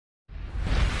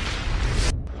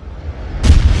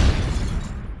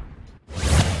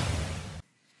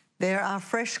There are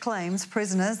fresh claims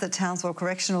prisoners at Townsville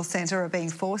Correctional Centre are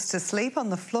being forced to sleep on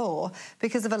the floor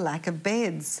because of a lack of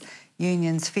beds.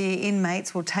 Unions fear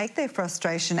inmates will take their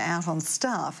frustration out on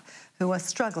staff who are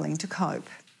struggling to cope.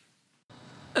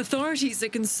 Authorities are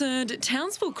concerned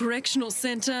Townsville Correctional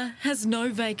Centre has no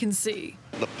vacancy.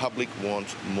 The public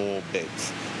want more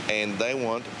beds and they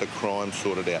want the crime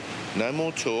sorted out. No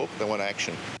more talk, they want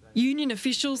action. Union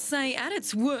officials say at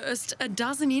its worst, a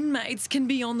dozen inmates can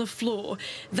be on the floor.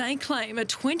 They claim a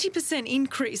 20%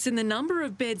 increase in the number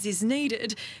of beds is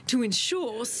needed to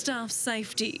ensure staff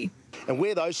safety. And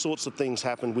where those sorts of things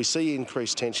happen, we see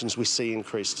increased tensions, we see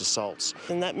increased assaults.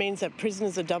 And that means that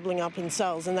prisoners are doubling up in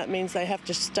cells, and that means they have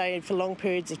to stay for long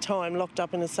periods of time locked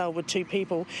up in a cell with two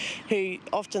people who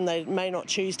often they may not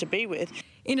choose to be with.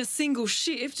 In a single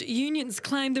shift, unions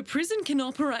claim the prison can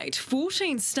operate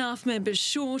 14 staff members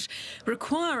short,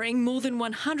 requiring more than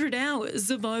 100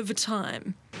 hours of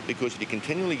overtime. Because if you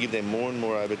continually give them more and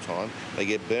more overtime, they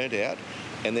get burnt out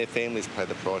and their families pay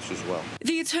the price as well.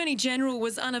 The Attorney-General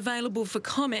was unavailable for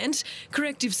comment.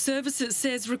 Corrective Services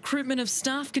says recruitment of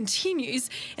staff continues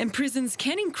and prisons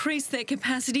can increase their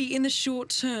capacity in the short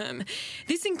term.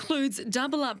 This includes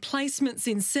double-up placements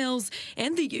in cells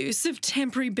and the use of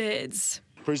temporary beds.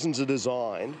 Prisons are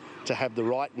designed to have the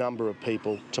right number of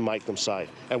people to make them safe,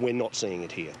 and we're not seeing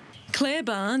it here. Claire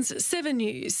Barnes, 7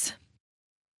 News.